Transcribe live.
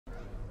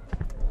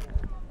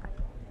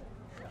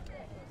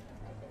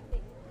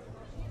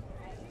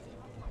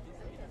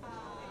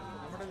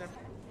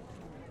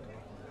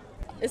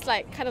It's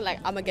like kind of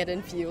like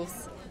Armageddon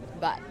feels,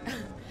 but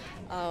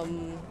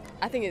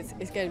I think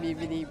it's going to be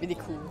really, really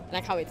cool, and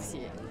I can't wait to see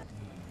it.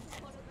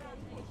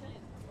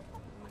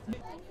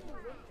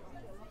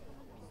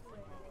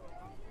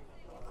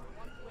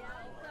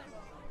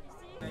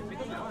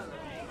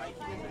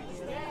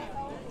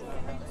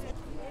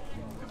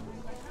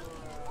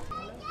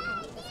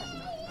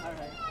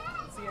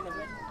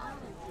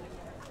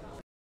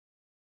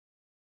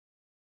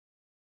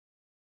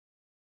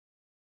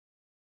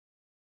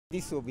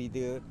 This will be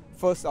the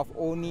first of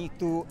only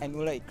 2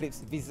 annular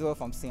eclipse visible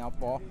from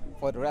Singapore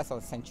for the rest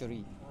of the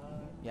century.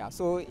 Yeah,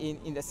 so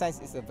in the sense,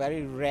 it's a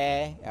very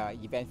rare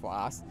event for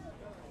us.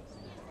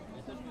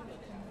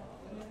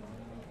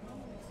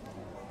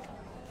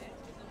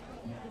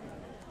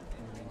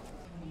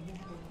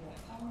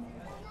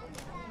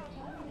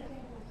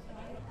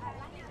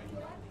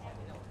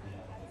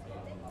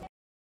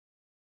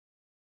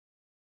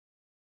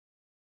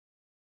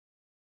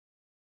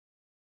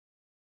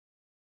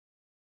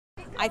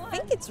 I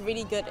think it's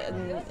really good in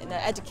an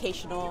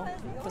educational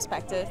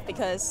perspective,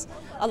 because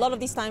a lot of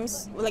these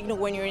times, like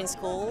when you're in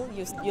school,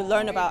 you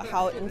learn about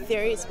how in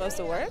theory it's supposed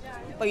to work,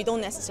 but you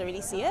don't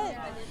necessarily see it.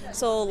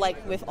 So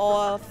like with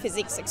all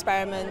physics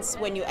experiments,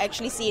 when you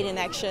actually see it in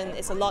action,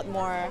 it's a lot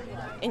more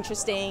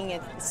interesting.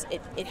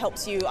 It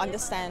helps you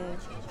understand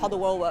how the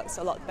world works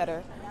a lot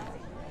better.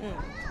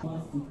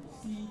 To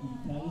see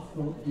the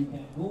telescope, you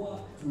can go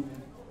up to,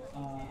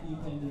 you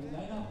can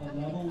line up at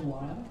level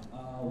 1,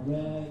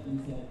 where is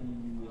at the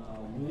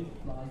Wave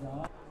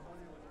Plaza.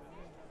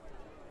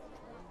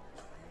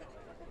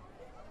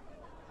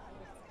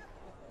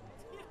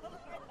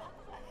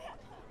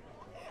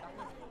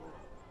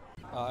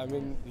 I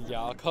mean,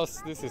 yeah,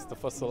 cause this is the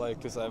first solar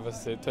eclipse I ever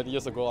seen. 20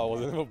 years ago, I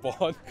wasn't even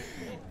born.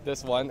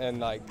 That's one, and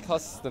like,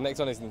 cause the next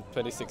one is in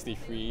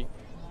 2063,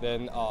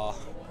 then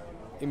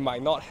it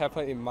might not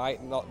happen. It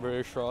might not,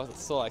 very sure.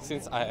 So like,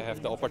 since I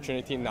have the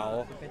opportunity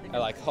now, and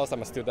like, cause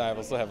I'm a student, I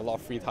also have a lot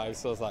of free time.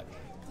 So it's like,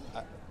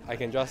 I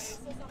can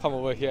just come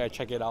over here and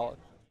check it out.